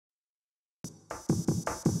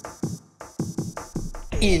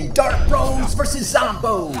In Dart Bros vs.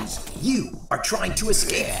 Zombos, you are trying to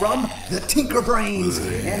escape from the Tinker Brains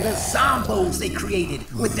and the Zombos they created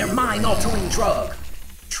with their mind-altering drug.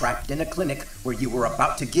 Trapped in a clinic where you were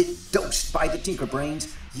about to get dosed by the Tinker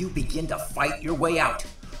Brains, you begin to fight your way out,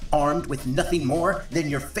 armed with nothing more than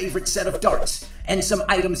your favorite set of darts and some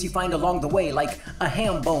items you find along the way like a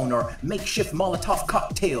ham bone or makeshift Molotov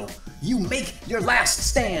cocktail. You make your last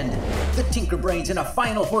stand. The Tinker Brains and a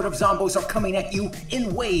final horde of Zombos are coming at you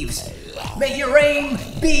in waves. May your aim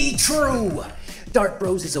be true! Dart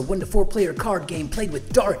Bros is a 1 to 4 player card game played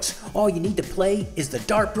with darts. All you need to play is the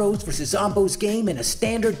Dart Bros vs. Zombos game in a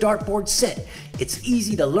standard dartboard set. It's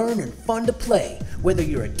easy to learn and fun to play. Whether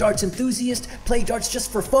you're a darts enthusiast, play darts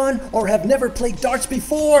just for fun, or have never played darts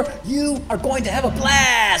before, you are going to have a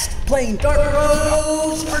blast playing Dart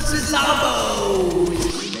Bros vs.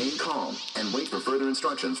 Zombos! Remain calm and wait for further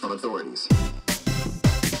instructions from authorities.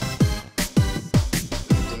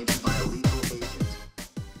 Endangered by a lethal agent.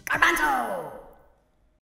 Garbanzo!